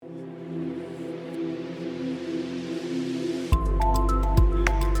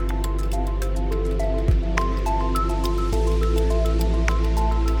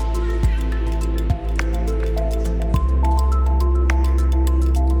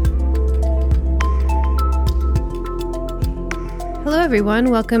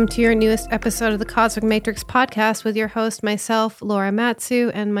everyone. Welcome to your newest episode of the Cosmic Matrix podcast with your host, myself, Laura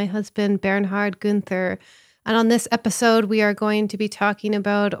Matsu, and my husband, Bernhard Gunther. And on this episode, we are going to be talking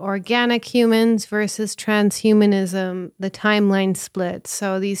about organic humans versus transhumanism, the timeline split.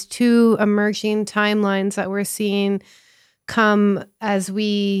 So these two emerging timelines that we're seeing come as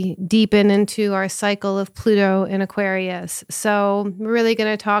we deepen into our cycle of Pluto in Aquarius. So we're really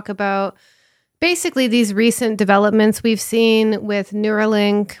going to talk about basically these recent developments we've seen with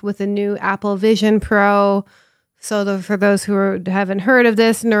Neuralink, with the new Apple Vision Pro. So for those who haven't heard of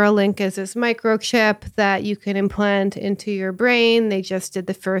this, Neuralink is this microchip that you can implant into your brain. They just did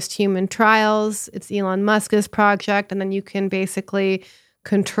the first human trials. It's Elon Musk's project, and then you can basically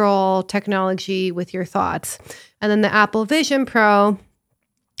control technology with your thoughts. And then the Apple Vision Pro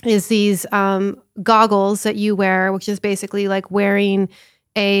is these goggles that you wear, which is basically like wearing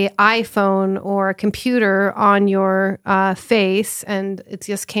a iPhone or a computer on your face. And it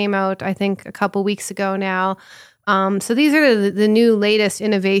just came out, I think, a couple weeks ago now. So these are the new latest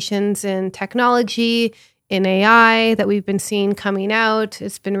innovations in technology, in AI that we've been seeing coming out.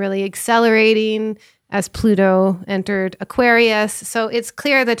 It's been really accelerating as Pluto entered Aquarius. So it's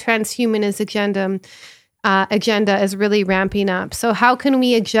clear the transhumanist agenda is really ramping up. So how can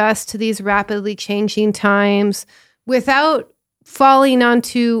we adjust to these rapidly changing times without falling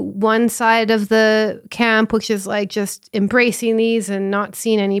onto one side of the camp, which is like just embracing these and not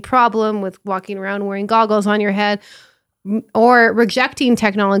seeing any problem with walking around wearing goggles on your head, or rejecting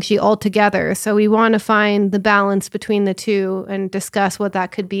technology altogether? So we want to find the balance between the two and discuss what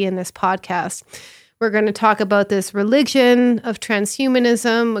that could be in this podcast. We're going to talk about this religion of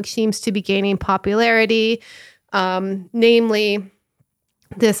transhumanism, which seems to be gaining popularity, namely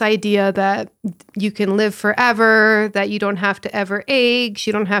this idea that you can live forever, that you don't have to ever age,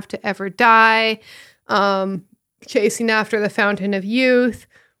 you don't have to ever die, chasing after the fountain of youth,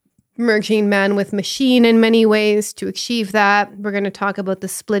 merging man with machine in many ways to achieve that. We're going to talk about the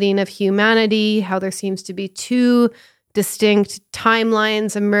splitting of humanity, how there seems to be two distinct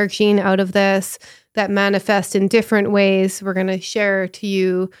timelines emerging out of this that manifest in different ways. We're going to share to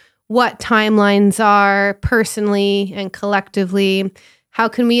you what timelines are personally and collectively. How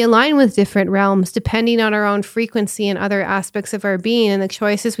can we align with different realms depending on our own frequency and other aspects of our being and the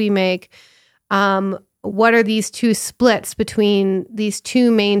choices we make? What are these two splits between these two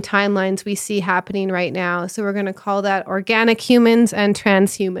main timelines we see happening right now? So we're going to call that organic humans and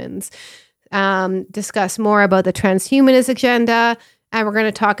transhumans. Discuss more about the transhumanist agenda, and we're going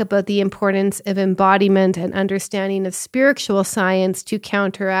to talk about the importance of embodiment and understanding of spiritual science to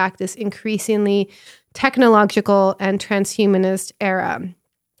counteract this increasingly technological and transhumanist era.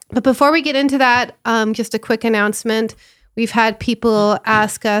 But before we get into that, just a quick announcement. We've had people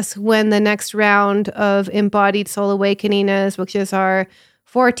ask us when the next round of Embodied Soul Awakening is, which is our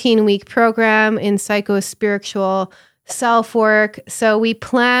 14-week program in psycho-spiritual self-work. So we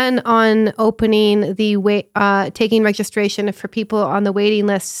plan on opening taking registration for people on the waiting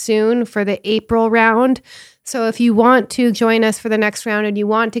list soon for the April round. So if you want to join us for the next round and you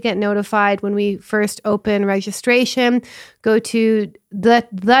want to get notified when we first open registration, go to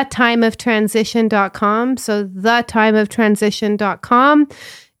thetimeoftransition.com. So thetimeoftransition.com.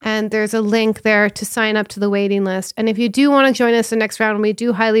 And there's a link there to sign up to the waiting list. And if you do want to join us the next round, we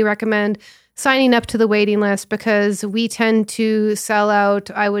do highly recommend signing up to the waiting list because we tend to sell out,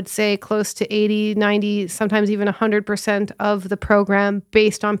 I would say, close to 80, 90, sometimes even 100% of the program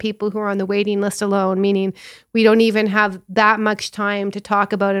based on people who are on the waiting list alone, meaning we don't even have that much time to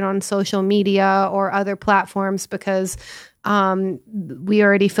talk about it on social media or other platforms because we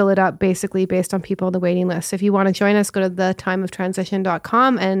already fill it up basically based on people on the waiting list. So if you want to join us, go to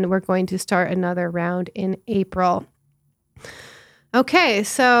thetimeoftransition.com, and we're going to start another round in April. Okay,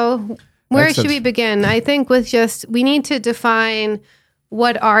 so where should we begin? I think we need to define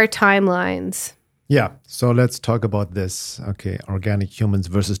what are timelines. Yeah, so let's talk about this. Okay, organic humans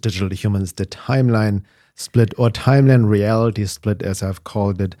versus digital humans, the timeline split or timeline reality split, as I've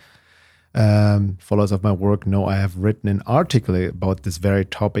called it. Followers of my work know I have written an article about this very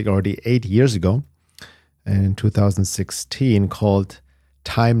topic already 8 years ago, in 2016, called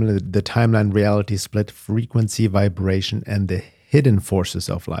The Timeline Reality Split, Frequency, Vibration, and the Hidden Forces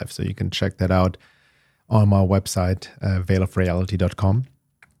of Life. So you can check that out on my website, veilofreality.com.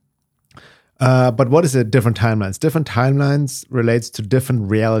 But what is it? Different timelines. Different timelines relates to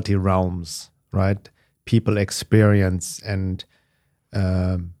different reality realms, right? People experience and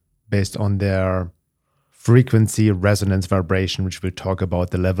based on their frequency, resonance, vibration, which we'll talk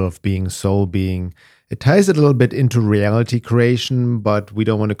about, the level of being, soul being. It ties it a little bit into reality creation, but we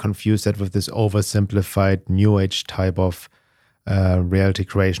don't want to confuse that with this oversimplified New Age type of reality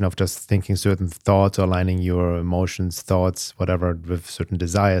creation of just thinking certain thoughts or aligning your emotions, thoughts, whatever, with certain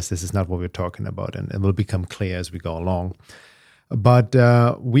desires. This is not what we're talking about, and it will become clear as we go along. But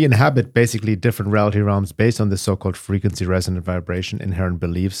we inhabit basically different reality realms based on the so-called frequency, resonant vibration, inherent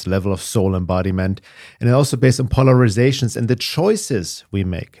beliefs, level of soul embodiment, and also based on polarizations and the choices we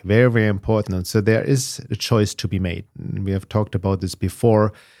make. Very, very important. And so there is a choice to be made. And we have talked about this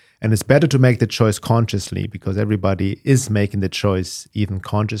before. And it's better to make the choice consciously because everybody is making the choice even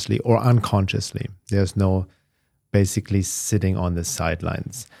consciously or unconsciously. There's no basically sitting on the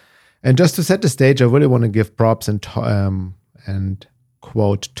sidelines. And just to set the stage, I really want to give props and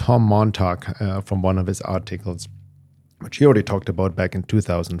quote Tom Montauk from one of his articles, which he already talked about back in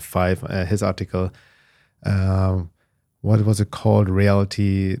 2005. His article, what was it called?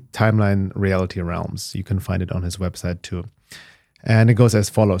 Timeline Reality Realms. You can find it on his website too. And it goes as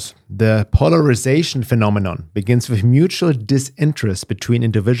follows. The polarization phenomenon begins with mutual disinterest between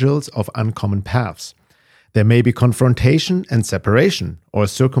individuals of uncommon paths. There may be confrontation and separation, or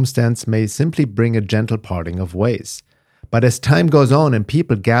circumstance may simply bring a gentle parting of ways. But as time goes on and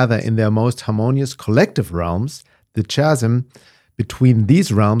people gather in their most harmonious collective realms, the chasm between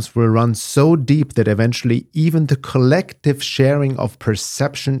these realms will run so deep that eventually even the collective sharing of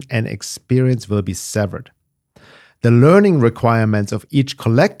perception and experience will be severed. The learning requirements of each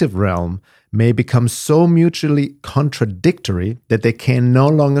collective realm may become so mutually contradictory that they can no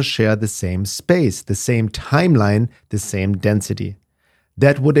longer share the same space, the same timeline, the same density.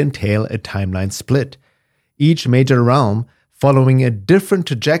 That would entail a timeline split, each major realm following a different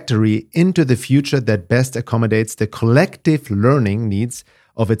trajectory into the future that best accommodates the collective learning needs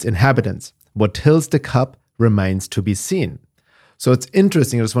of its inhabitants. What tilts the cup remains to be seen. So it's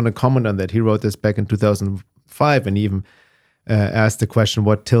interesting. I just want to comment on that. He wrote this back in 2005 and even asked the question,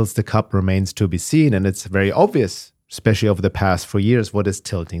 what tilts the cup remains to be seen? And it's very obvious, especially over the past 4 years, what is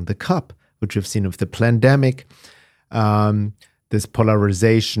tilting the cup, which we've seen with the pandemic, this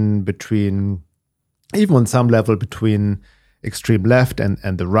polarization between, even on some level, between extreme left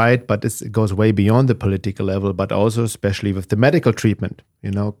and the right, but it goes way beyond the political level, but also especially with the medical treatment,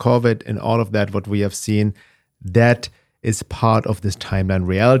 COVID and all of that, what we have seen, that is part of this timeline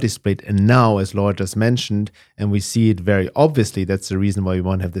reality split. And now, as Laura just mentioned, and we see it very obviously, that's the reason why we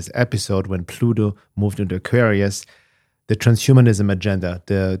want to have this episode when Pluto moved into Aquarius, the transhumanism agenda,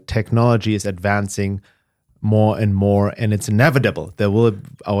 the technology is advancing more and more, and it's inevitable.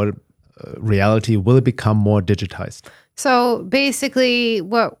 Our reality will become more digitized. So basically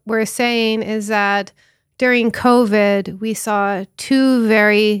what we're saying is that during COVID, we saw two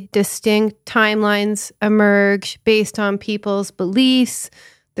very distinct timelines emerge based on people's beliefs,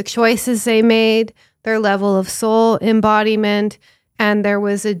 the choices they made, their level of soul embodiment, and there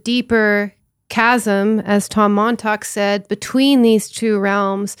was a deeper chasm, as Tom Montauk said, between these two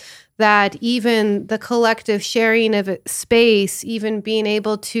realms, that even the collective sharing of space, even being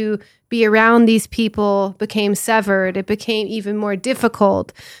able to be around these people became severed. It became even more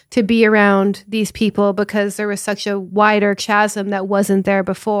difficult to be around these people because there was such a wider chasm that wasn't there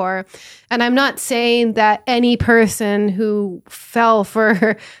before. And I'm not saying that any person who fell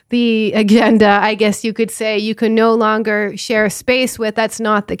for the agenda, I guess you could say, you can no longer share space with. That's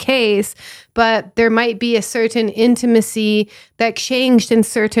not the case. But there might be a certain intimacy that changed in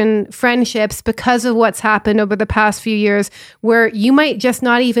certain friendships because of what's happened over the past few years, where you might just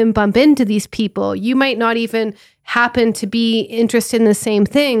not even bump into these people. You might not even happen to be interested in the same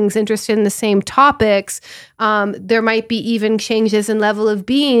things, interested in the same topics. There might be even changes in level of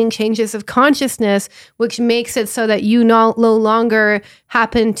being, changes of consciousness, which makes it so that you no longer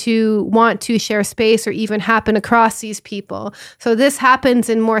happen to want to share space or even happen across these people. So this happens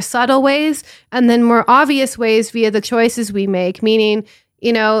in more subtle ways and then more obvious ways via the choices we make, meaning,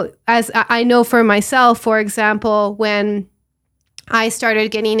 as I know for myself, for example, when I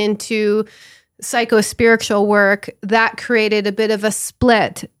started getting into psycho-spiritual work, that created a bit of a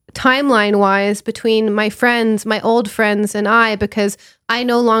split timeline-wise between my friends, my old friends and I, because I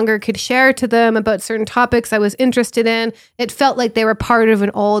no longer could share to them about certain topics I was interested in. It felt like they were part of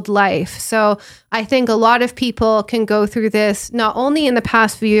an old life. So I think a lot of people can go through this, not only in the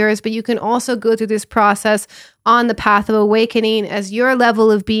past few years, but you can also go through this process on the path of awakening as your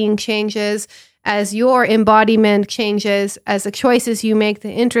level of being changes, as your embodiment changes, as the choices you make,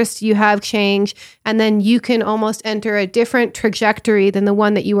 the interests you have change, and then you can almost enter a different trajectory than the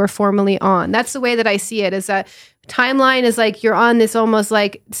one that you were formerly on. That's the way that I see it, is that timeline is like you're on this almost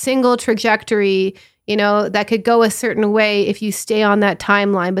like single trajectory, that could go a certain way if you stay on that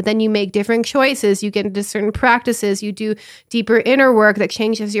timeline, but then you make different choices, you get into certain practices, you do deeper inner work that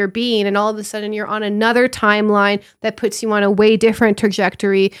changes your being, and all of a sudden you're on another timeline that puts you on a way different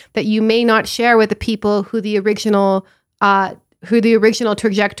trajectory that you may not share with the people who the original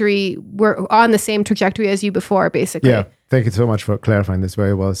trajectory were on the same trajectory as you before, basically. Yeah. Thank you so much for clarifying this.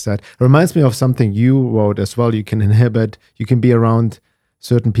 Very well said. It reminds me of something you wrote as well. You can be around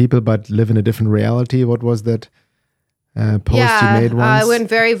certain people, but live in a different reality. What was that post you made once? It went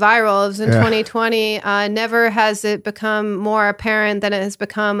very viral. It was in 2020. Never has it become more apparent than it has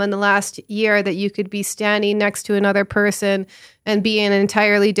become in the last year that you could be standing next to another person and be in an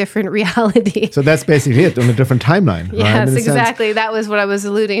entirely different reality. So that's basically it, on a different timeline. Yes, right? exactly. That was what I was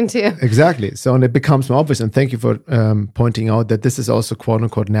alluding to. Exactly. So, and it becomes more obvious. And thank you for pointing out that this is also quote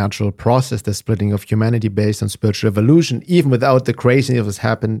unquote natural process, the splitting of humanity based on spiritual evolution, even without the craziness which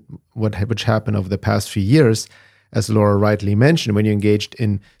happened over the past few years. As Laura rightly mentioned, when you're engaged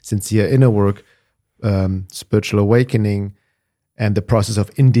in sincere inner work, spiritual awakening, and the process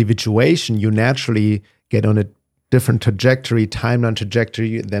of individuation, you naturally get on a different timeline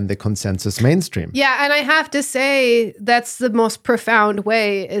trajectory than the consensus mainstream. Yeah, and I have to say that's the most profound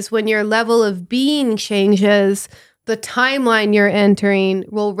way, is when your level of being changes, the timeline you're entering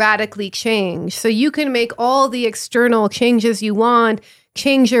will radically change. So you can make all the external changes you want,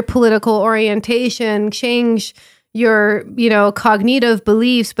 change your political orientation, change your, cognitive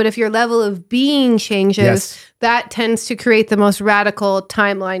beliefs, but if your level of being changes, that tends to create the most radical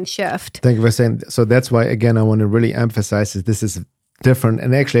timeline shift. Thank you for saying. So that's why, again, I want to really emphasize that this is different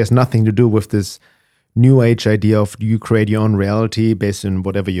and actually has nothing to do with this new age idea of you create your own reality based on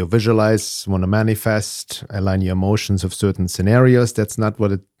whatever you visualize, want to manifest, align your emotions of certain scenarios. That's not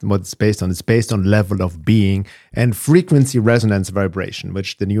what it's based on. It's based on level of being and frequency, resonance, vibration,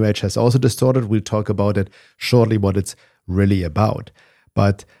 which the new age has also distorted. We'll talk about it shortly, what it's really about.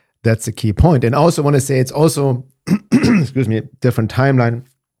 But that's a key point. And I also want to say it's also, different timeline.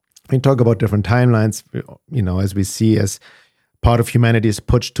 We talk about different timelines, as we see as part of humanity is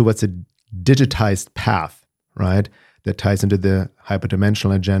pushed towards a digitized path, right? That ties into the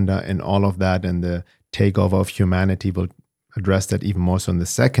hyperdimensional agenda and all of that, and the takeover of humanity. We'll address that even more so in the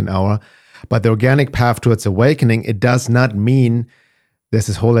second hour. But the organic path towards awakening, it does not mean there's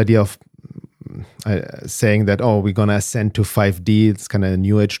this whole idea of saying that, we're going to ascend to 5D. It's kind of a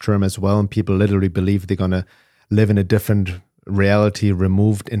new age term as well. And people literally believe they're going to live in a different reality,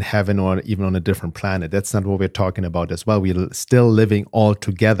 removed in heaven or even on a different planet. That's not what we're talking about as well. We're still living all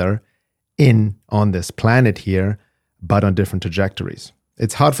together on this planet here, but on different trajectories.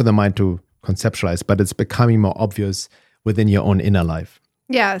 It's hard for the mind to conceptualize, but it's becoming more obvious within your own inner life.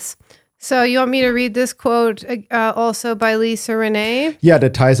 Yes. So you want me to read this quote also by Lisa Renee? Yeah,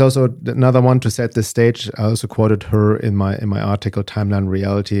 that ties also another one to set the stage. I also quoted her in my article, Timeline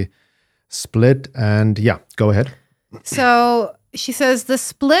Reality Split. And yeah, go ahead. So she says, the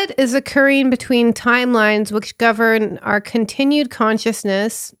split is occurring between timelines which govern our continued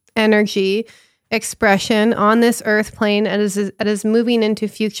consciousness, energy, expression on this earth plane as is moving into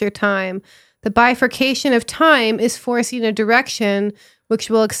future time. The bifurcation of time is forcing a direction which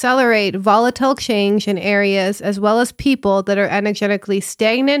will accelerate volatile change in areas as well as people that are energetically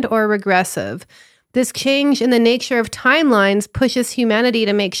stagnant or regressive. This change in the nature of timelines pushes humanity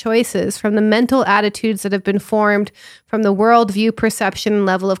to make choices from the mental attitudes that have been formed from the worldview, perception, and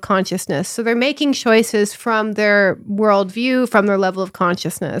level of consciousness. So they're making choices from their worldview, from their level of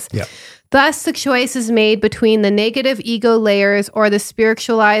consciousness. Yeah. Thus, the choice is made between the negative ego layers or the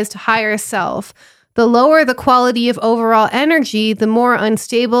spiritualized higher self. The lower the quality of overall energy, the more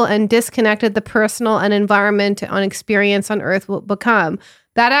unstable and disconnected the personal and environment on experience on Earth will become.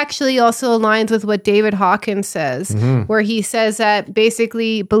 That actually also aligns with what David Hawkins says, where he says that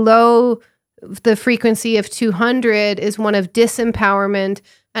basically below the frequency of 200 is one of disempowerment,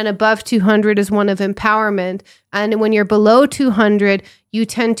 and above 200 is one of empowerment. And when you're below 200, you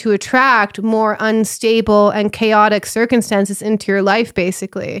tend to attract more unstable and chaotic circumstances into your life,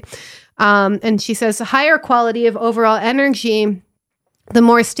 basically. And she says the higher quality of overall energy, the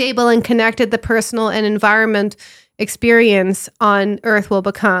more stable and connected the personal and environment experience on Earth will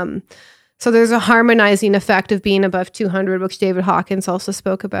become. So there's a harmonizing effect of being above 200, which David Hawkins also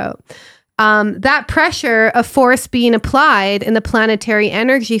spoke about. That pressure of force being applied in the planetary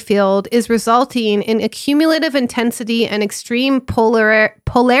energy field is resulting in accumulative intensity and extreme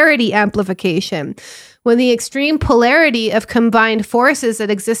polarity amplification, When the extreme polarity of combined forces that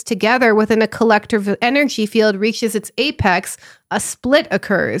exist together within a collective energy field reaches its apex, a split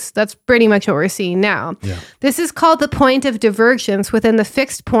occurs. That's pretty much what we're seeing now. Yeah. This is called the point of divergence within the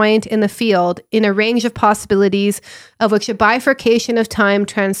fixed point in the field in a range of possibilities of which a bifurcation of time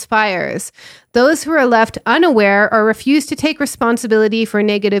transpires. Those who are left unaware or refuse to take responsibility for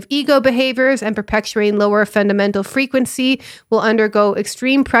negative ego behaviors and perpetuating lower fundamental frequency will undergo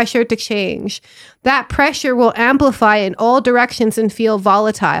extreme pressure to change. That pressure will amplify in all directions and feel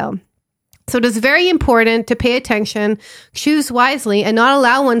volatile. So it is very important to pay attention, choose wisely, and not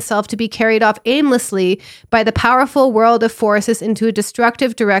allow oneself to be carried off aimlessly by the powerful world of forces into a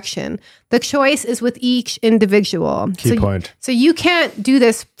destructive direction. The choice is with each individual. Key point. So you can't do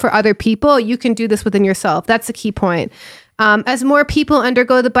this for other people. You can do this within yourself. That's the key point. As more people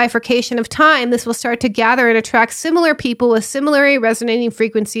undergo the bifurcation of time, this will start to gather and attract similar people with similarly resonating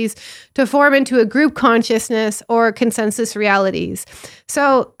frequencies to form into a group consciousness or consensus realities.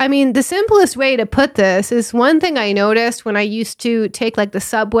 So, I mean, the simplest way to put this is one thing I noticed when I used to take like the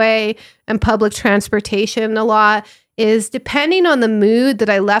subway and public transportation a lot is depending on the mood that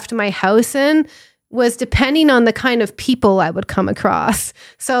I left my house in, was depending on the kind of people I would come across.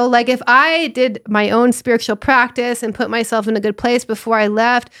 So like if I did my own spiritual practice and put myself in a good place before I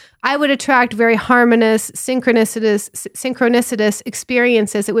left, I would attract very harmonious, synchronicitous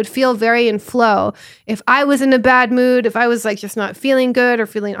experiences. It would feel very in flow. If I was in a bad mood, if I was like just not feeling good or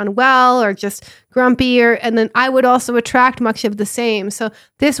feeling unwell or just grumpy, and then I would also attract much of the same. So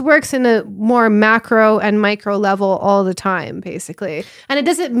this works in a more macro and micro level all the time, basically. And it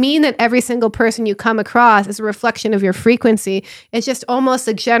doesn't mean that every single person you come across is a reflection of your frequency. It's just almost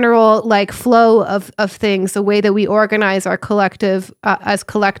a general like flow of things, the way that we organize our collective as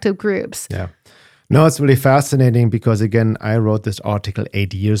collective groups. Yeah. No, it's really fascinating because, again, I wrote this article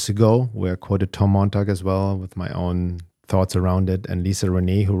 8 years ago where I quoted Tom Montag as well with my own thoughts around it, and Lisa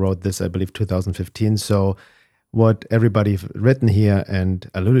Renee, who wrote this, I believe, 2015. So what everybody's written here and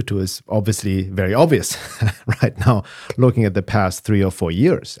alluded to is obviously very obvious right now, looking at the past 3 or 4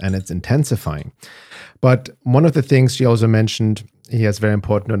 years, and it's intensifying. But one of the things she also mentioned here is very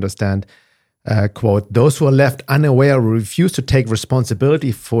important to understand, quote, those who are left unaware or refuse to take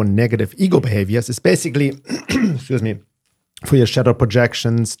responsibility for negative ego behaviors is basically, excuse me, for your shadow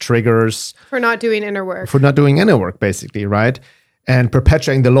projections, triggers. For not doing inner work. For not doing inner work, basically, right? And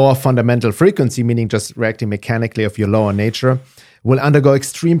perpetuating the lower fundamental frequency, meaning just reacting mechanically of your lower nature, will undergo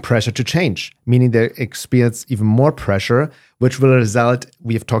extreme pressure to change, meaning they experience even more pressure, which will result,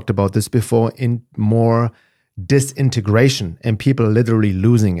 we've talked about this before, in more disintegration and people literally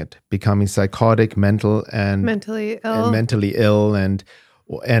losing it, becoming psychotic, mentally ill, and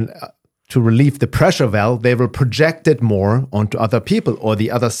to relieve the pressure valve, they will project it more onto other people or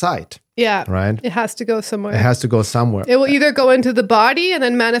the other side. Yeah. Right? It has to go somewhere. It has to go somewhere. It will either go into the body and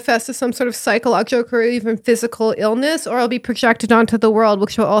then manifest as some sort of psychological or even physical illness, or it'll be projected onto the world,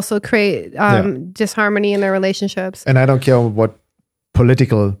 which will also create disharmony in their relationships. And I don't care what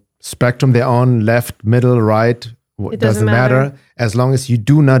political spectrum they're on, left, middle, right, it doesn't matter, as long as you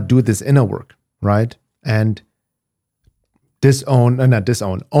do not do this inner work, right? And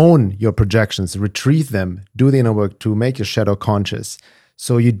own your projections, retrieve them, do the inner work to make your shadow conscious.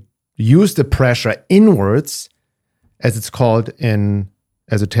 So you use the pressure inwards, as it's called in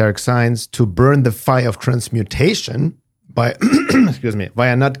esoteric science, to burn the fire of transmutation by,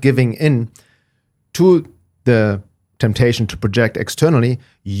 via not giving in to the temptation to project externally.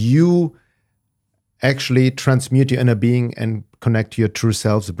 You actually transmute your inner being and connect to your true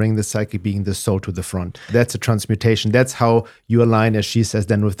selves, bring the psychic being, the soul, to the front. That's a transmutation. That's how you align, as she says,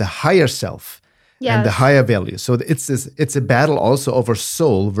 then with the higher self and the higher value. So it's a battle also over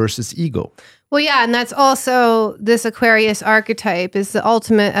soul versus ego. Well, yeah, and that's also this Aquarius archetype is the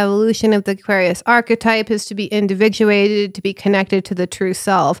ultimate evolution of the Aquarius archetype is to be individuated, to be connected to the true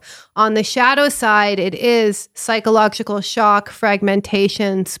self. On the shadow side, it is psychological shock,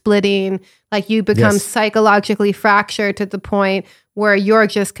 fragmentation, splitting, like you become psychologically fractured to the point where you're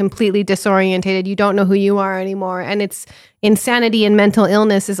just completely disorientated. You don't know who you are anymore. And it's insanity and mental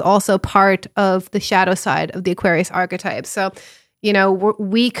illness is also part of the shadow side of the Aquarius archetype. So, you know,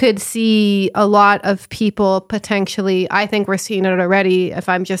 we could see a lot of people potentially, I think we're seeing it already, if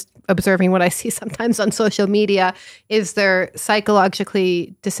I'm just observing what I see sometimes on social media, is they're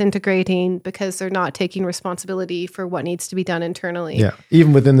psychologically disintegrating because they're not taking responsibility for what needs to be done internally. Yeah,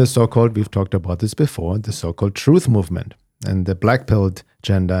 even within the so-called, we've talked about this before, the so-called truth movement and the black-pilled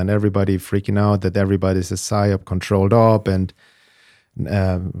agenda and everybody freaking out that everybody's a psyop, controlled op, and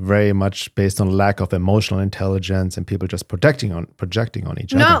very much based on lack of emotional intelligence and people just projecting on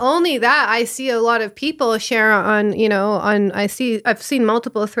each other. Not only that, I see a lot of people share I've seen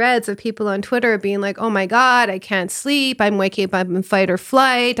multiple threads of people on Twitter being like, oh my God, I can't sleep. I'm waking up in fight or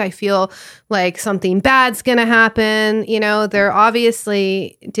flight. I feel like something bad's going to happen. They're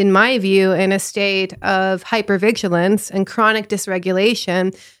obviously, in my view, in a state of hypervigilance and chronic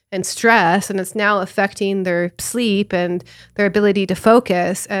dysregulation and stress, and it's now affecting their sleep and their ability to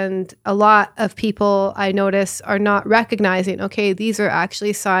focus. And a lot of people I notice are not recognizing, okay, these are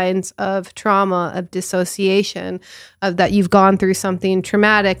actually signs of trauma, of dissociation, of that you've gone through something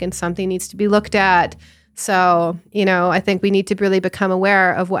traumatic and something needs to be looked at. So, I think we need to really become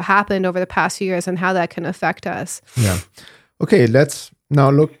aware of what happened over the past few years and how that can affect us. Yeah. Okay, let's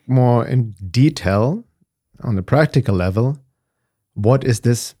now look more in detail on the practical level. What is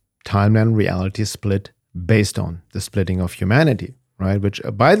this timeline reality split based on? The splitting of humanity, right? Which,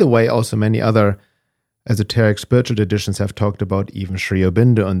 by the way, also many other esoteric spiritual traditions have talked about. Even Sri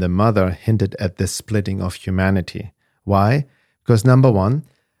Aurobindo and the Mother hinted at this splitting of humanity. Why? Because number one,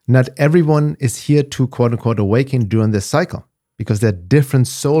 not everyone is here to quote unquote awaken during this cycle, because there are different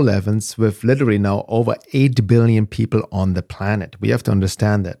soul levels with literally now over 8 billion people on the planet. We have to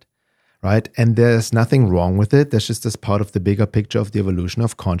understand that. Right? And there's nothing wrong with it. That's just as part of the bigger picture of the evolution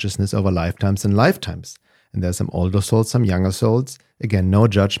of consciousness over lifetimes and lifetimes. And there's some older souls, some younger souls. Again, no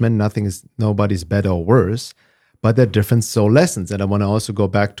judgment. Nobody's better or worse, but they're different soul lessons. And I want to also go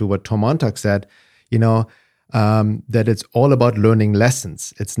back to what Tom Montauk said, that it's all about learning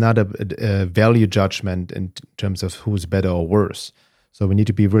lessons. It's not a value judgment in terms of who's better or worse. So we need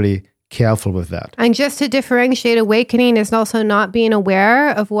to be really careful with that. And just to differentiate, awakening is also not being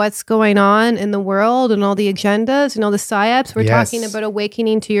aware of what's going on in the world and all the agendas and all the psyops. We're talking about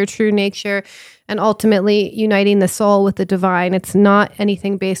awakening to your true nature and ultimately uniting the soul with the divine. It's not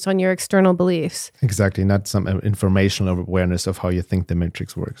anything based on your external beliefs. Exactly. Not some informational awareness of how you think the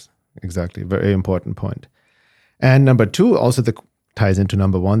matrix works. Exactly. Very important point. And number two also ties into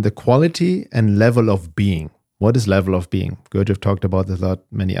number one, the quality and level of being. What is level of being? Gurdjieff talked about this a lot,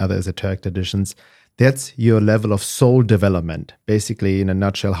 many other esoteric traditions. That's your level of soul development. Basically, in a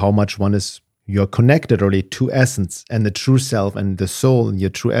nutshell, how much you're connected already to essence, and the true self and the soul and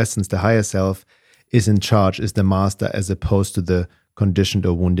your true essence, the higher self, is in charge, is the master, as opposed to the conditioned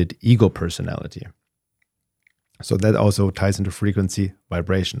or wounded ego personality. So that also ties into frequency,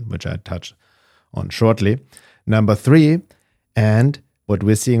 vibration, which I touch on shortly. Number three, and what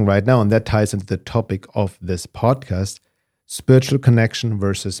we're seeing right now, and that ties into the topic of this podcast, spiritual connection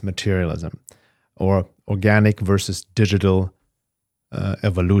versus materialism, or organic versus digital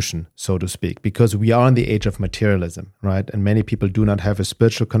evolution, so to speak, because we are in the age of materialism, right? And many people do not have a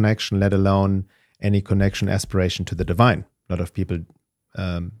spiritual connection, let alone any connection, aspiration to the divine. A lot of people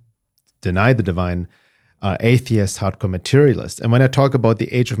deny the divine, are atheists, hardcore materialists. And when I talk about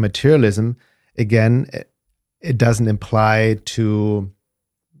the age of materialism, again, it doesn't imply to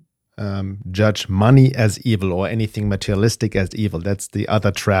judge money as evil or anything materialistic as evil. That's the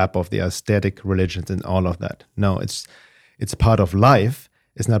other trap of the aesthetic religions and all of that. No, it's part of life.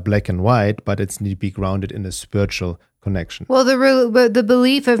 It's not black and white, but it's need to be grounded in a spiritual connection. Well, the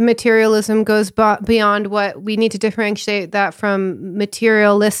belief of materialism goes beyond what we need to differentiate that from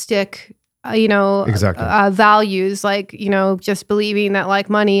materialistic exactly. Values, like, just believing that like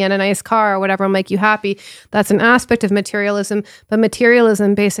money and a nice car or whatever will make you happy. That's an aspect of materialism. But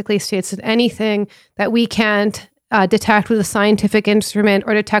materialism basically states that anything that we can't detect with a scientific instrument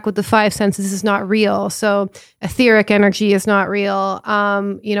or detect with the five senses is not real. So etheric energy is not real.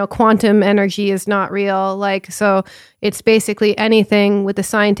 Quantum energy is not real. So it's basically anything with the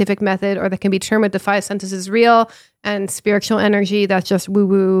scientific method or that can be termed with the five senses is real. And spiritual energy, that's just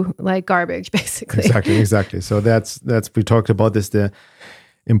woo-woo, like garbage, basically. Exactly. So that's we talked about this, the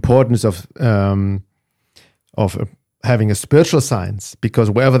importance of having a spiritual science,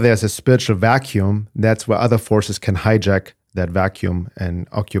 because wherever there's a spiritual vacuum, that's where other forces can hijack that vacuum and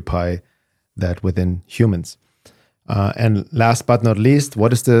occupy that within humans. And last but not least,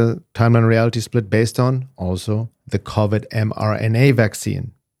 what is the timeline reality split based on? Also, the COVID mRNA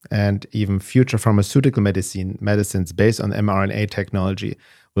vaccine. And even future pharmaceutical medicines based on mRNA technology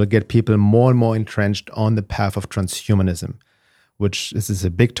will get people more and more entrenched on the path of transhumanism, which this is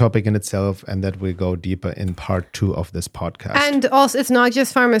a big topic in itself, and that will go deeper in part 2 of this podcast. And also, it's not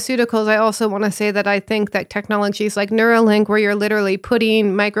just pharmaceuticals. I also want to say that I think that technologies like Neuralink, where you're literally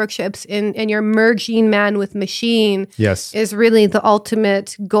putting microchips in and you're merging man with machine, yes, is really the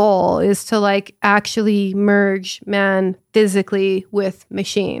ultimate goal, is to actually merge man physically with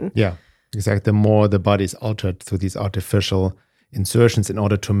machine. Yeah, exactly. The more the body is altered through these artificial insertions in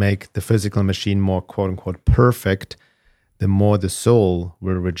order to make the physical machine more quote unquote perfect, the more the soul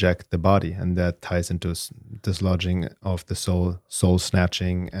will reject the body. And that ties into dislodging of the soul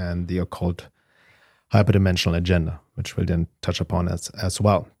snatching, and the occult hyperdimensional agenda, which we'll then touch upon as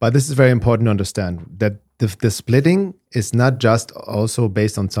well. But this is very important to understand, that the splitting is not just also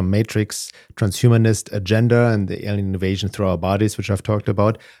based on some matrix transhumanist agenda and the alien invasion through our bodies, which I've talked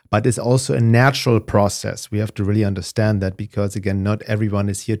about, but it's also a natural process. We have to really understand that, because again, not everyone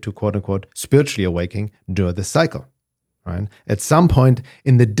is here to quote unquote spiritually awaken during the cycle. Right? At some point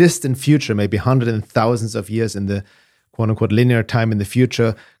in the distant future, maybe hundreds and thousands of years in the quote unquote linear time in the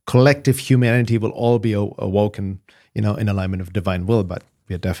future, collective humanity will all be awoken, in alignment of divine will, but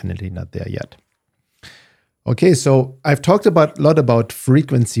we are definitely not there yet. Okay, so I've talked a lot about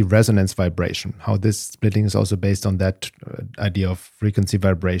frequency resonance vibration, how this splitting is also based on that idea of frequency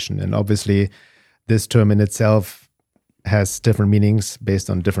vibration. And obviously, this term in itself has different meanings based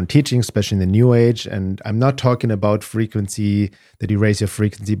on different teachings, especially in the New Age. And I'm not talking about frequency, that you raise your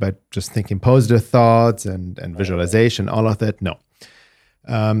frequency by just thinking positive thoughts and visualization, all of that. No.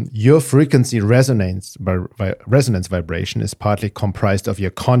 Your frequency resonance vibration is partly comprised of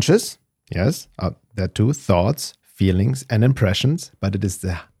your conscious, yes, that too, thoughts, feelings, and impressions, but it is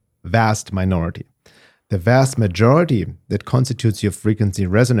the vast minority. The vast majority that constitutes your frequency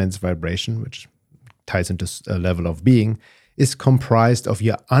resonance vibration, which ties into a level of being, is comprised of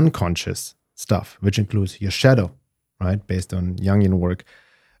your unconscious stuff, which includes your shadow, right? Based on Jungian work,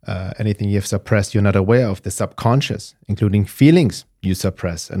 anything you've suppressed, you're not aware of, the subconscious, including feelings you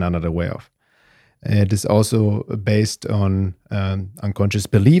suppress and are not aware of. It is also based on unconscious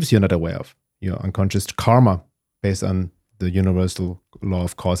beliefs you're not aware of, your unconscious karma, based on the universal law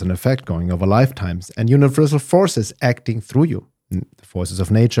of cause and effect going over lifetimes, and universal forces acting through you, the forces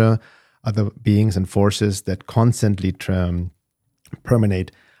of nature, other beings and forces that constantly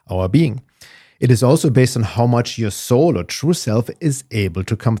permeate our being. It is also based on how much your soul or true self is able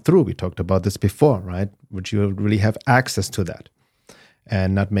to come through. We talked about this before, right? Which you really have access to that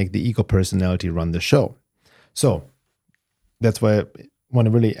and not make the ego personality run the show. So that's why I want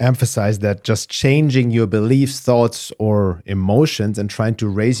to really emphasize that just changing your beliefs, thoughts, or emotions and trying to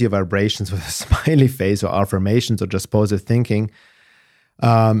raise your vibrations with a smiley face or affirmations or just positive thinking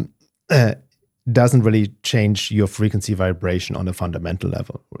doesn't really change your frequency vibration on a fundamental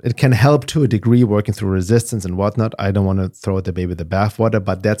level. It can help to a degree working through resistance and whatnot. I don't want to throw the baby with the bathwater,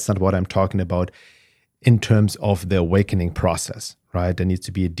 but that's not what I'm talking about in terms of the awakening process, right? There needs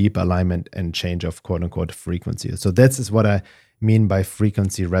to be a deep alignment and change of quote unquote frequency. So this is what I mean by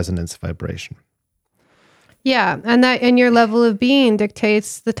frequency resonance vibration. Yeah, and your level of being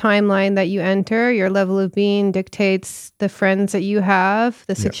dictates the timeline that you enter. Your level of being dictates the friends that you have,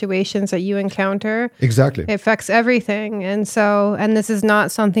 the situations that you encounter. Exactly. It affects everything. And this is not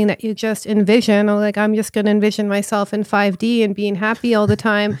something that you just envision, or like, I'm just going to envision myself in 5D and being happy all the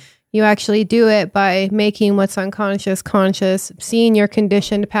time. You actually do it by making what's unconscious conscious, seeing your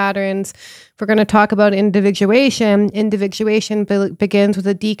conditioned patterns. If we're going to talk about individuation begins with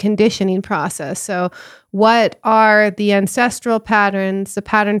a deconditioning process. So what are the ancestral patterns, the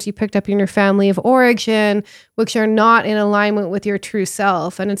patterns you picked up in your family of origin, which are not in alignment with your true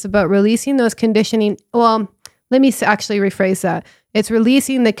self? And it's about releasing those conditioning. Well, let me actually rephrase that. It's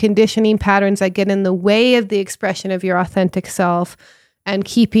releasing the conditioning patterns that get in the way of the expression of your authentic self, and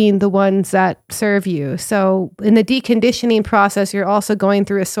keeping the ones that serve you. So in the deconditioning process, you're also going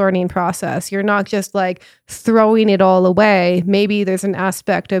through a sorting process. You're not just like throwing it all away. Maybe there's an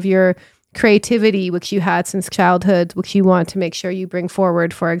aspect of your creativity, which you had since childhood, which you want to make sure you bring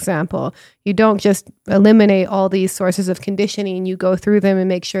forward, for example. You don't just eliminate all these sources of conditioning. You go through them and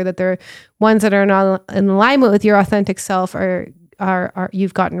make sure that they're ones that are not in alignment with your authentic self are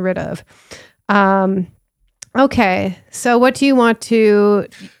you've gotten rid of. Okay, so what do you want to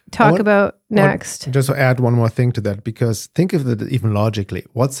talk about next? Just to add one more thing to that, because think of it even logically.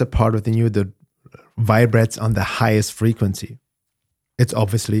 What's the part within you that vibrates on the highest frequency? It's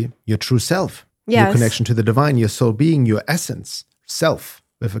obviously your true self, your connection to the divine, your soul being, your essence, self,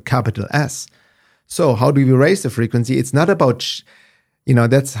 with a capital S. So how do we raise the frequency? It's not about,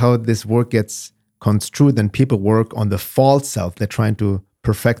 that's how this work gets construed, and people work on the false self. They're trying to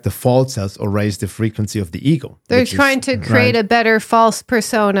perfect the false selves or raise the frequency of the ego. They're trying to create a better false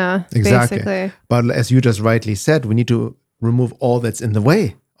persona, exactly. Basically. But as you just rightly said, we need to remove all that's in the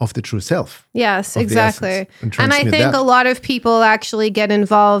way of the true self. Yes, of the exactly. essence, And I transmit think that. a lot of people actually get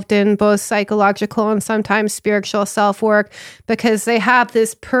involved in both psychological and sometimes spiritual self-work because they have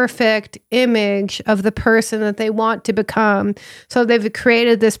this perfect image of the person that they want to become. So they've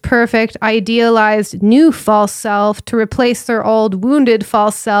created this perfect, idealized new false self to replace their old wounded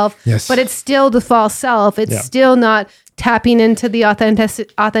false self. Yes. But it's still the false self. It's still not tapping into the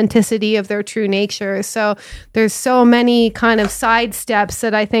authenticity of their true nature. So there's so many kind of side steps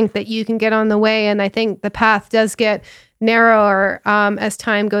that I think that you can get on the way. And I think the path does get narrower as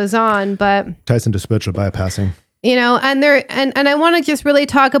time goes on. But ties into spiritual bypassing. you know, and I want to just really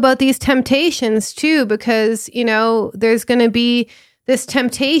talk about these temptations too, because, you know, there's going to be this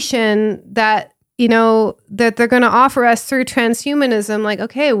temptation that, you know, that they're going to offer us through transhumanism. Like,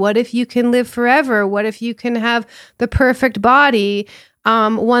 okay, what if you can live forever? What if you can have the perfect body?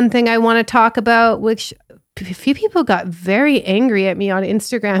 One thing I want to talk about, which a few people got very angry at me on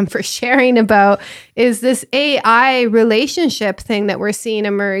Instagram for sharing about, is this AI relationship thing that we're seeing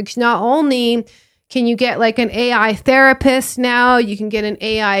emerge. Not only can you get like an AI therapist now, you can get an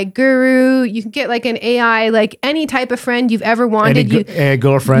AI guru, you can get like an AI, like any type of friend you've ever wanted. A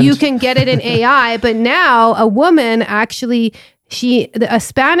girlfriend. You can get it in AI, but now a woman actually, a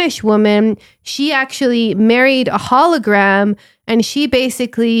Spanish woman, she actually married a hologram, and she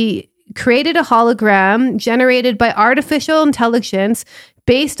basically created a hologram generated by artificial intelligence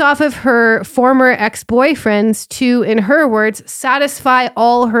based off of her former ex-boyfriends to, in her words, satisfy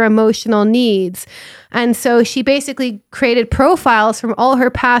all her emotional needs. And so she basically created profiles from all her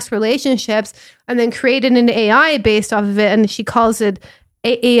past relationships and then created an AI based off of it. And she calls it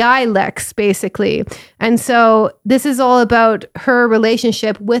AI Lex, basically. And so this is all about her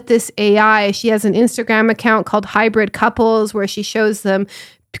relationship with this AI. She has an Instagram account called Hybrid Couples where she shows them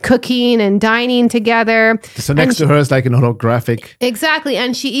cooking and dining together. So next to her is like an holographic. Exactly.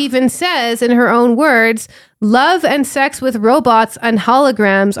 And she even says in her own words, love and sex with robots and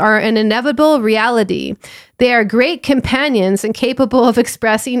holograms are an inevitable reality. They are great companions and capable of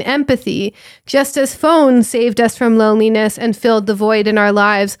expressing empathy. Just as phones saved us from loneliness and filled the void in our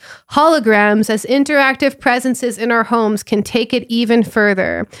lives, holograms as interactive presences in our homes can take it even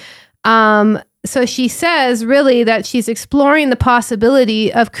further. So she says really that she's exploring the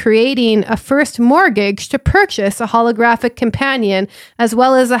possibility of creating a first mortgage to purchase a holographic companion, as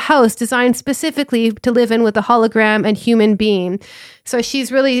well as a house designed specifically to live in with a hologram and human being. So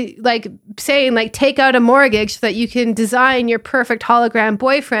she's really like saying, like, take out a mortgage so that you can design your perfect hologram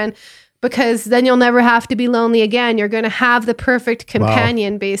boyfriend, because then you'll never have to be lonely again. You're going to have the perfect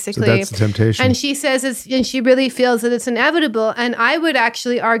companion, basically. So that's the temptation. And she says and she really feels that it's inevitable. And I would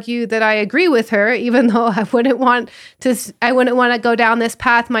actually argue that I agree with her, even though I wouldn't want to go down this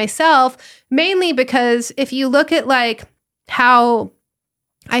path myself, mainly because if you look at like how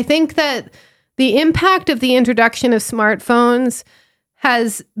I think that the impact of the introduction of smartphones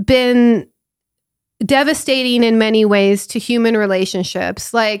has been devastating in many ways to human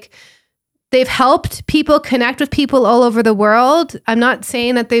relationships. Like, they've helped people connect with people all over the world. I'm not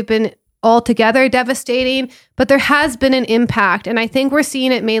saying that they've been altogether devastating, but there has been an impact. And I think we're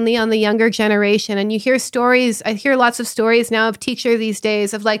seeing it mainly on the younger generation. And you hear stories, I hear lots of stories now of teachers these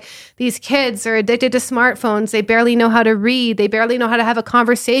days of like, these kids are addicted to smartphones. They barely know how to read. They barely know how to have a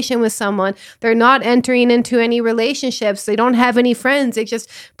conversation with someone. They're not entering into any relationships. They don't have any friends. They just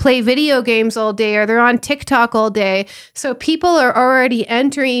play video games all day, or they're on TikTok all day. So people are already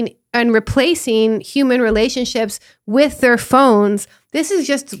entering and replacing human relationships with their phones. This is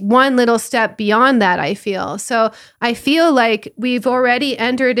just one little step beyond that, I feel. So I feel like we've already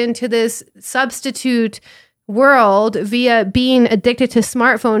entered into this substitute world via being addicted to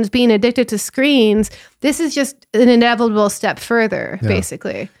smartphones, being addicted to screens. This is just an inevitable step further,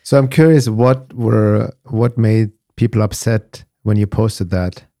 basically. So I'm curious, what made people upset when you posted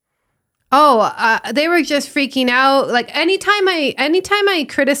that? They were just freaking out. Like anytime I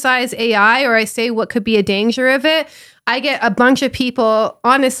criticize AI or I say what could be a danger of it, I get a bunch of people,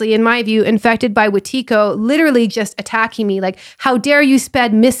 honestly, in my view, infected by Wetiko, literally just attacking me. Like, how dare you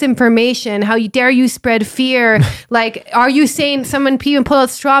spread misinformation? How dare you spread fear? Like, are you saying someone even pull out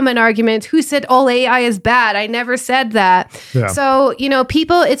straw man arguments? Who said all AI is bad? I never said that. Yeah. So, you know,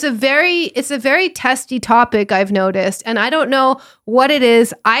 people, it's a very testy topic, I've noticed. And I don't know what it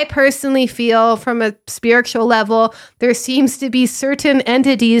is. I personally feel from a spiritual level, there seems to be certain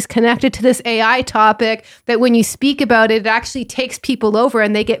entities connected to this AI topic that when you speak about about it, it actually takes people over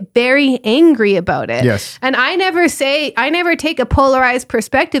and they get very angry about it. Yes. And I never take a polarized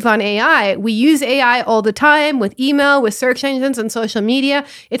perspective on AI. We use AI all the time with email, with search engines and social media.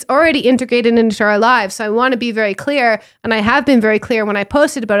 It's already integrated into our lives. So I want to be very clear, and I have been very clear when I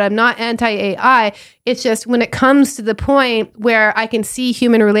posted about it. I'm not anti-AI. It's just when it comes to the point where I can see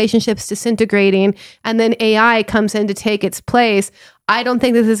human relationships disintegrating and then AI comes in to take its place, I don't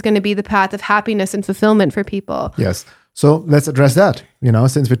think this is going to be the path of happiness and fulfillment for people. Yes. So let's address that,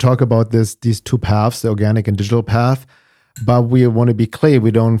 since we talk about these two paths, the organic and digital path, but we want to be clear,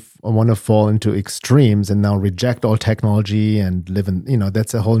 we don't want to fall into extremes and now reject all technology and live in,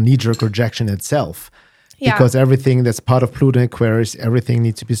 that's a whole knee-jerk rejection itself. Yeah. Because everything that's part of Pluto and Aquarius, everything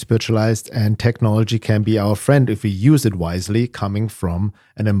needs to be spiritualized, and technology can be our friend if we use it wisely, coming from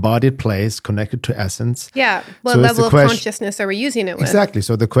an embodied place connected to essence. Yeah. What level of consciousness are we using it with? Exactly.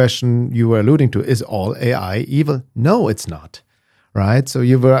 So the question you were alluding to, is all AI evil? No, it's not. Right? So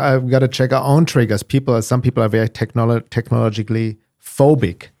I've got to check our own triggers. Some people are very technologically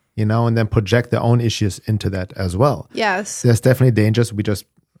phobic, and then project their own issues into that as well. Yes. There's definitely dangers. We just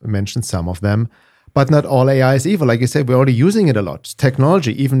mentioned some of them. But not all AI is evil. Like you said, we're already using it a lot.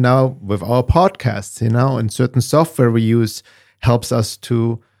 Technology, even now with our podcasts, and certain software we use helps us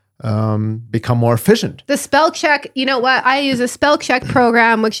to become more efficient. The spell check, you know what? I use a spell check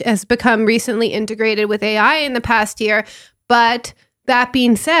program, which has become recently integrated with AI in the past year. But that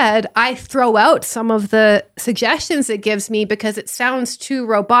being said, I throw out some of the suggestions it gives me because it sounds too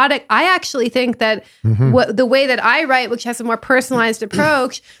robotic. I actually think that the way that I write, which has a more personalized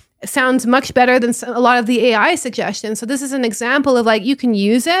approach, sounds much better than a lot of the AI suggestions. So this is an example of you can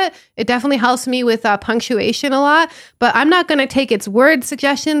use it. It definitely helps me with punctuation a lot, but I'm not going to take its word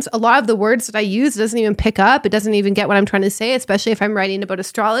suggestions. A lot of the words that I use, it doesn't even pick up. It doesn't even get what I'm trying to say, especially if I'm writing about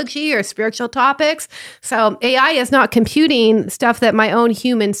astrology or spiritual topics. So AI is not computing stuff that my own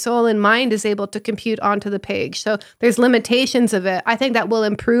human soul and mind is able to compute onto the page. So there's limitations of it. I think that will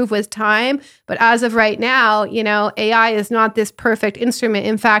improve with time. But as of right now, AI is not this perfect instrument.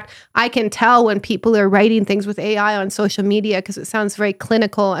 In fact, I can tell when people are writing things with AI on social media because it sounds very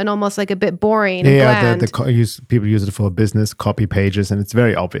clinical and almost like a bit boring and bland. People use it for business copy pages, and it's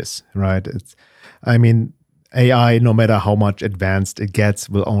very obvious, right? AI, no matter how much advanced it gets,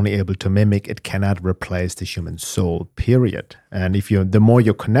 will only able to mimic. It cannot replace the human soul, period. And the more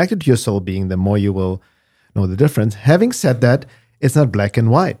you're connected to your soul being, the more you will know the difference. Having said that, it's not black and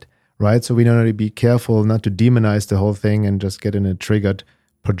white, right? So we need to be careful not to demonize the whole thing and just get in a triggered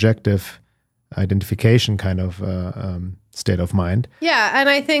projective identification kind of state of mind. Yeah, and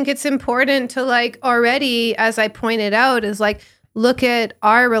I think it's important to already, as I pointed out, is look at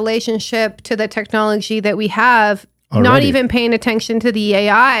our relationship to the technology that we have, already. Not even paying attention to the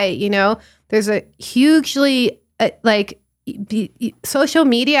AI. There's a hugely social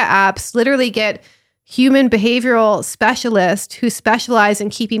media apps literally get human behavioral specialists who specialize in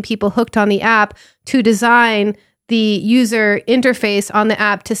keeping people hooked on the app to design the user interface on the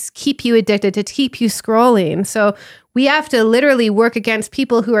app to keep you addicted, to keep you scrolling. So we have to literally work against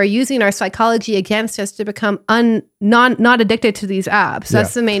people who are using our psychology against us to become not addicted to these apps.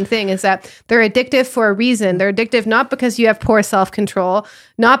 That's the main thing, is that they're addictive for a reason. They're addictive not because you have poor self-control,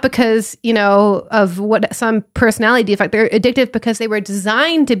 not because, of what some personality defect. They're addictive because they were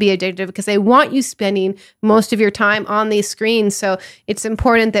designed to be addictive, because they want you spending most of your time on these screens. So it's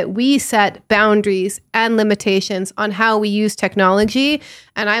important that we set boundaries and limitations on how we use technology.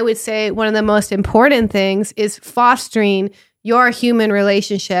 And I would say one of the most important things is fostering your human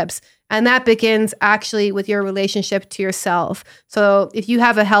relationships. And that begins actually with your relationship to yourself. So if you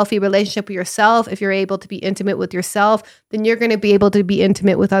have a healthy relationship with yourself, if you're able to be intimate with yourself, then you're going to be able to be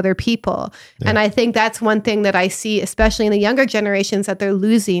intimate with other people. Yeah. And I think that's one thing that I see, especially in the younger generations, that they're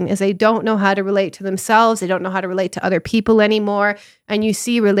losing, is they don't know how to relate to themselves. They don't know how to relate to other people anymore. And you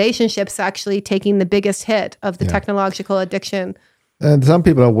see relationships actually taking the biggest hit of the technological addiction. And some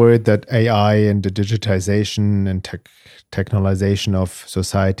people are worried that AI and the digitization and technologization of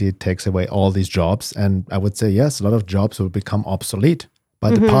society takes away all these jobs. And I would say, yes, a lot of jobs will become obsolete.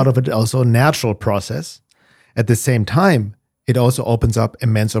 But the part of it also a natural process. At the same time, it also opens up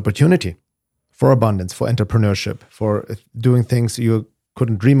immense opportunity for abundance, for entrepreneurship, for doing things you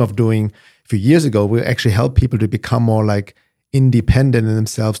couldn't dream of doing a few years ago. We actually help people to become more independent in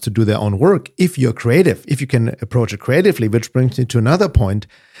themselves to do their own work. If you're creative, if you can approach it creatively, which brings me to another point,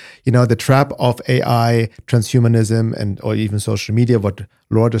 the trap of AI, transhumanism, or even social media, what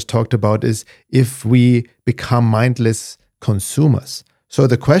Laura just talked about, is if we become mindless consumers. So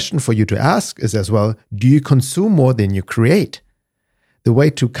the question for you to ask is as well, do you consume more than you create? the way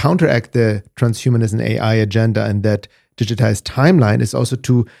to counteract the transhumanism AI agenda and that digitized timeline is also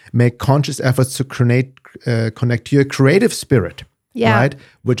to make conscious efforts to connect to your creative spirit, right?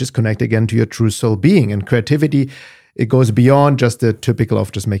 Which is connected again to your true soul being. And creativity, it goes beyond just the typical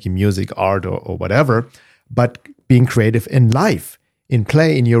of just making music, art, or whatever, but being creative in life, in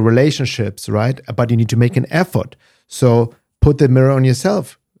play, in your relationships, right? But you need to make an effort. So put the mirror on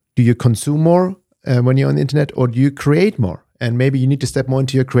yourself. Do you consume more when you're on the internet, or do you create more? And maybe you need to step more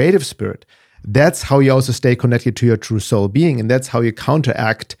into your creative spirit. That's how you also stay connected to your true soul being. And that's how you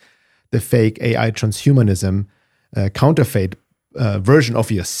counteract the fake AI transhumanism, counterfeit version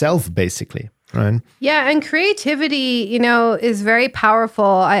of yourself, basically. Right. Yeah, and creativity, is very powerful.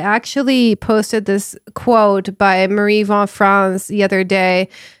 I actually posted this quote by Marie Von France the other day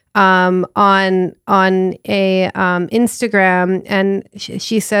on a Instagram, and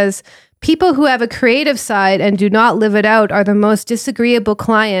she says, "People who have a creative side and do not live it out are the most disagreeable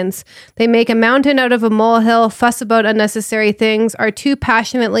clients. They make a mountain out of a molehill, fuss about unnecessary things, are too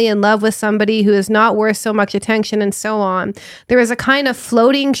passionately in love with somebody who is not worth so much attention, and so on. There is a kind of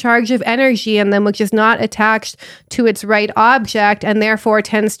floating charge of energy in them which is not attached to its right object and therefore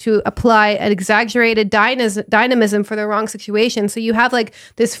tends to apply an exaggerated dynamism for the wrong situation." So you have like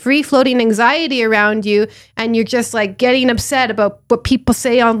this free-floating anxiety around you, and you're just like getting upset about what people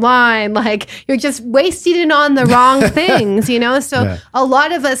say online. Like you're just wasting it on the wrong things, So a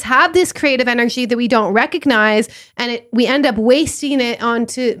lot of us have this creative energy that we don't recognize, and we end up wasting it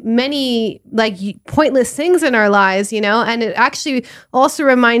onto many like pointless things in our lives, And it actually also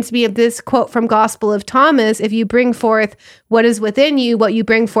reminds me of this quote from Gospel of Thomas: "If you bring forth what is within you, what you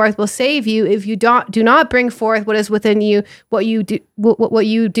bring forth will save you. If you do not bring forth what is within you, what you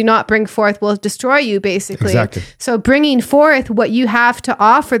do not bring forth will destroy you," basically. Exactly. So bringing forth what you have to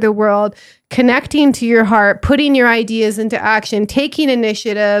offer the world, connecting to your heart, putting your ideas into action, taking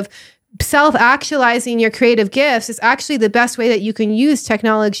initiative, self-actualizing your creative gifts is actually the best way that you can use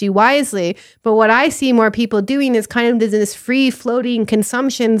technology wisely. But what I see more people doing is kind of this free-floating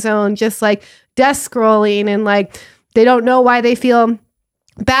consumption zone, just like desk scrolling, and like they don't know why they feel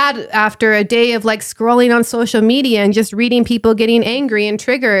bad after a day of like scrolling on social media and just reading people getting angry and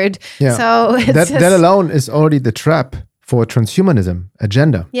triggered. Yeah. So that alone is already the trap for transhumanism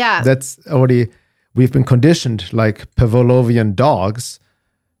agenda. Yeah. That's already, we've been conditioned like Pavlovian dogs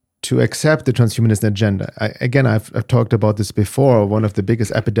to accept the transhumanist agenda. I've talked about this before. One of the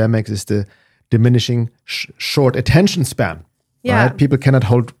biggest epidemics is the diminishing short attention span. Yeah. Right? People cannot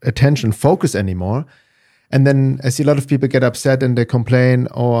hold attention, focus anymore. And then I see a lot of people get upset and they complain,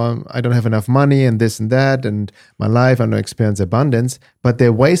 "Oh, I don't have enough money and this and that, and my life, I don't experience abundance." But they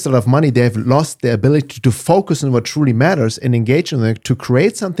waste a lot of money. They've lost their ability to focus on what truly matters and engage in it to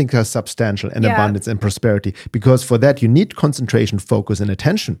create something substantial and abundance and prosperity. Because for that, you need concentration, focus, and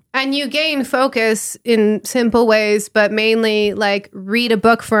attention. And you gain focus in simple ways, but mainly like read a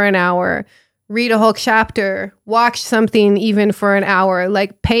book for an hour, read a whole chapter, watch something even for an hour,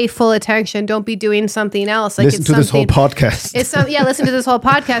 like pay full attention. Don't be doing something else. Like listen to this whole podcast. Listen to this whole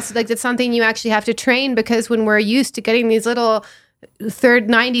podcast. Like it's something you actually have to train, because when we're used to getting these little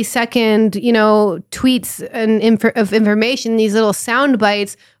 90-second, tweets and of information, these little sound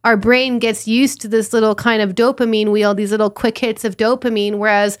bites, our brain gets used to this little kind of dopamine wheel, these little quick hits of dopamine,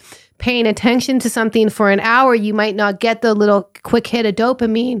 whereas paying attention to something for an hour, you might not get the little quick hit of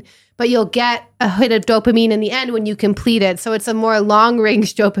dopamine, but you'll get a hit of dopamine in the end when you complete it. So it's a more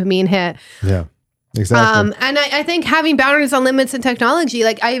long-range dopamine hit. Yeah, exactly. And I think having boundaries on limits in technology,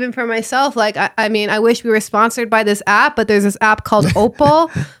 like I even for myself, like, I wish we were sponsored by this app, but there's this app called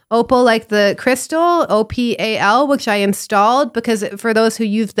Opal. Opal, like the crystal, OPAL, which I installed because for those who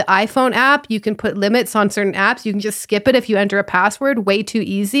use the iPhone app, you can put limits on certain apps. You can just skip it if you enter a password, way too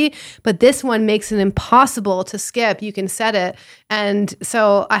easy. But this one makes it impossible to skip. You can set it. And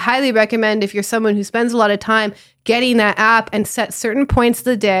so I highly recommend, if you're someone who spends a lot of time, getting that app and set certain points of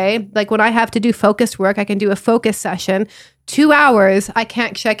the day. Like when I have to do focused work, I can do a focus session. 2 hours, I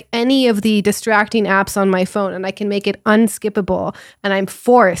can't check any of the distracting apps on my phone, and I can make it unskippable, and I'm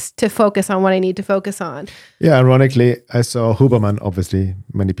forced to focus on what I need to focus on. Yeah, ironically, I saw Huberman, obviously,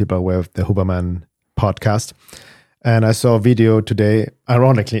 many people are aware of the Huberman podcast, and I saw a video today,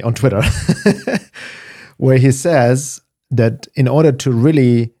 ironically, on Twitter, where he says that in order to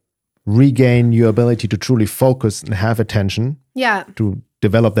really regain your ability to truly focus and have attention, to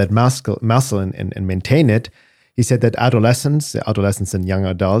develop that muscle and maintain it, he said that adolescents and young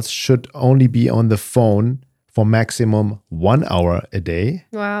adults should only be on the phone for maximum 1 hour a day.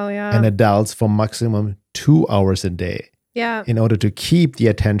 Wow, yeah. And adults for maximum 2 hours a day. Yeah. In order to keep the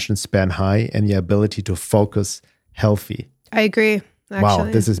attention span high and the ability to focus healthy. I agree. actually.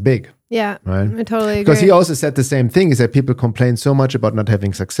 Wow, this is big. Yeah, right? I totally agree. Because he also said the same thing. He said people complain so much about not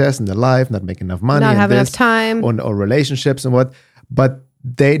having success in their life, not making enough money, not and having this, enough time, or relationships and what, but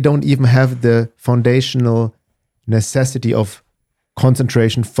they don't even have the foundational necessity of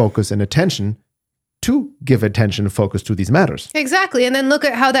concentration, focus, and attention to give attention and focus to these matters. Exactly. And then look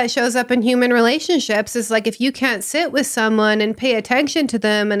at how that shows up in human relationships. It's like if you can't sit with someone and pay attention to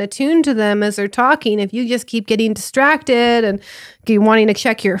them and attune to them as they're talking, if you just keep getting distracted and keep wanting to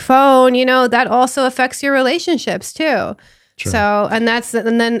check your phone, that also affects your relationships too. Sure. So, and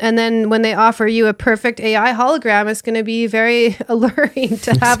then when they offer you a perfect AI hologram, it's going to be very alluring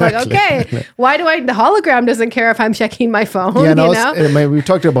to have okay, why the hologram doesn't care if I'm checking my phone? Yeah, and also, we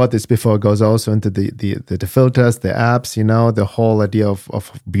talked about this before. It goes also into the filters, the apps, the whole idea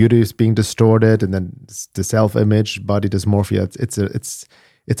of beauty is being distorted, and then the self-image, body dysmorphia.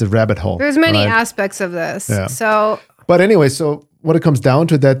 It's a rabbit hole. There's many aspects of this. Yeah. So, but anyway, what it comes down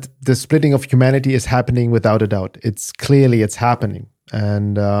to, that the splitting of humanity is happening without a doubt. It's happening.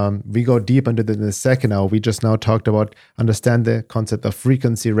 And we go deep into this in the second hour. We just now talked about understand the concept of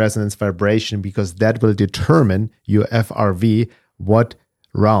frequency, resonance, vibration, because that will determine your FRV, what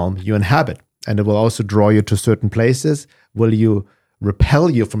realm you inhabit. And it will also draw you to certain places. Will you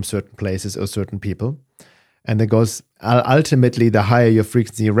repel you from certain places or certain people? And it goes, ultimately, the higher your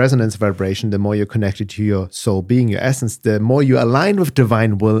frequency, resonance, vibration, the more you're connected to your soul being, your essence, the more you align with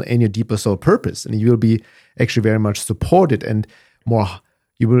divine will and your deeper soul purpose. And you will be actually very much supported, and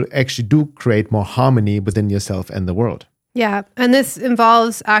you will actually do create more harmony within yourself and the world. Yeah. And this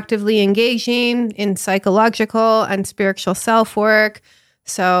involves actively engaging in psychological and spiritual self-work.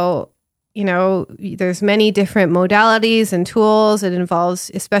 So, there's many different modalities and tools. It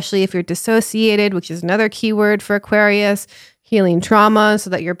involves, especially if you're dissociated, which is another keyword for Aquarius, healing trauma so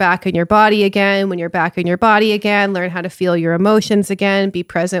that you're back in your body again. When you're back in your body again, learn how to feel your emotions again, be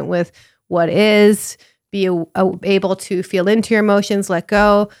present with what is, be able to feel into your emotions, let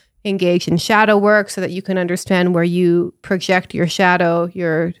go, engage in shadow work so that you can understand where you project your shadow,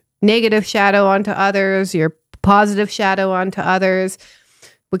 your negative shadow onto others, your positive shadow onto others,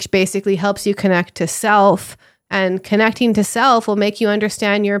 which basically helps you connect to self. And connecting to self will make you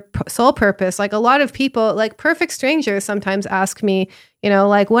understand your soul purpose. Like a lot of people, like perfect strangers sometimes ask me,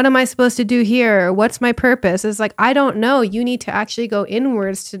 what am I supposed to do here? What's my purpose? It's like, I don't know. You need to actually go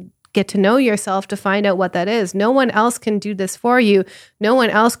inwards to get to know yourself to find out what that is. No one else can do this for you. No one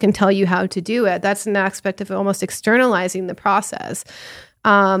else can tell you how to do it. That's an aspect of almost externalizing the process.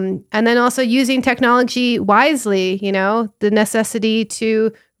 And then also using technology wisely, the necessity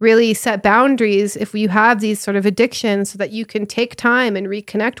to really set boundaries if you have these sort of addictions so that you can take time and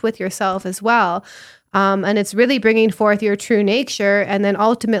reconnect with yourself as well. And it's really bringing forth your true nature and then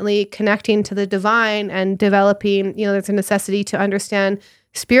ultimately connecting to the divine and developing, there's a necessity to understand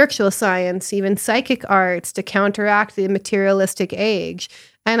spiritual science, even psychic arts to counteract the materialistic age.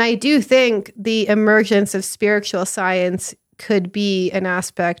 And I do think the emergence of spiritual science could be an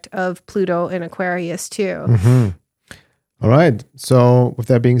aspect of Pluto in Aquarius too. Mm-hmm. All right. So with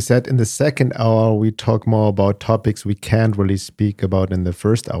that being said, in the second hour, we talk more about topics we can't really speak about in the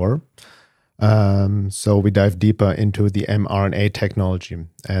first hour. So we dive deeper into the mRNA technology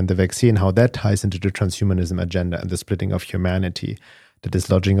and the vaccine, how that ties into the transhumanism agenda and the splitting of humanity, the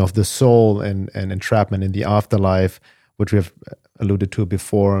dislodging of the soul and entrapment in the afterlife, which we have alluded to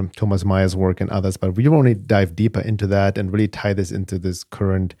before, Thomas Meyer's work and others. But we want to dive deeper into that and really tie this into this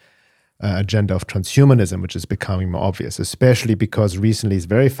current agenda of transhumanism, which is becoming more obvious, especially because recently it's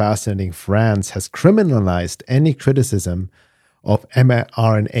very fascinating. France has criminalized any criticism of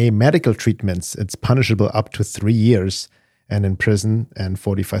mRNA medical treatments. It's punishable up to 3 years and in prison and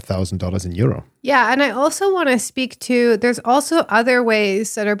 $45,000 in euro. Yeah, and I also want to speak to, there's also other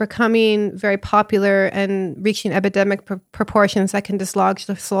ways that are becoming very popular and reaching epidemic proportions that can dislodge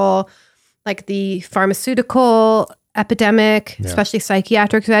the soul, like the pharmaceutical epidemic, especially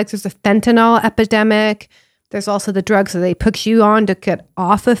psychiatric drugs. There's the fentanyl epidemic. There's also the drugs that they put you on to get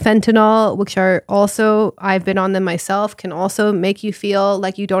off of fentanyl, which are also, I've been on them myself, can also make you feel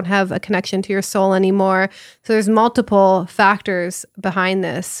like you don't have a connection to your soul anymore. So there's multiple factors behind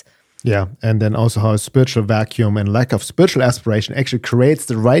this. Yeah, and then also how a spiritual vacuum and lack of spiritual aspiration actually creates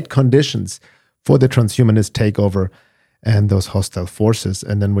the right conditions for the transhumanist takeover and those hostile forces.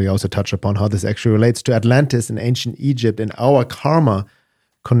 And then we also touch upon how this actually relates to Atlantis and ancient Egypt and our karma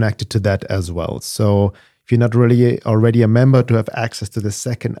connected to that as well. So if you're not really already a member to have access to the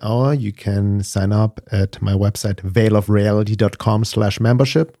second hour, you can sign up at my website,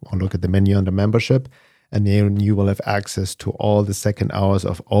 veilofreality.com/membership, or look at the menu under membership. And then you will have access to all the second hours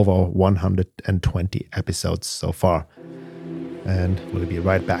of over 120 episodes so far. and we'll be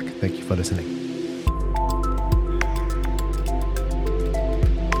right back. Thank you for listening.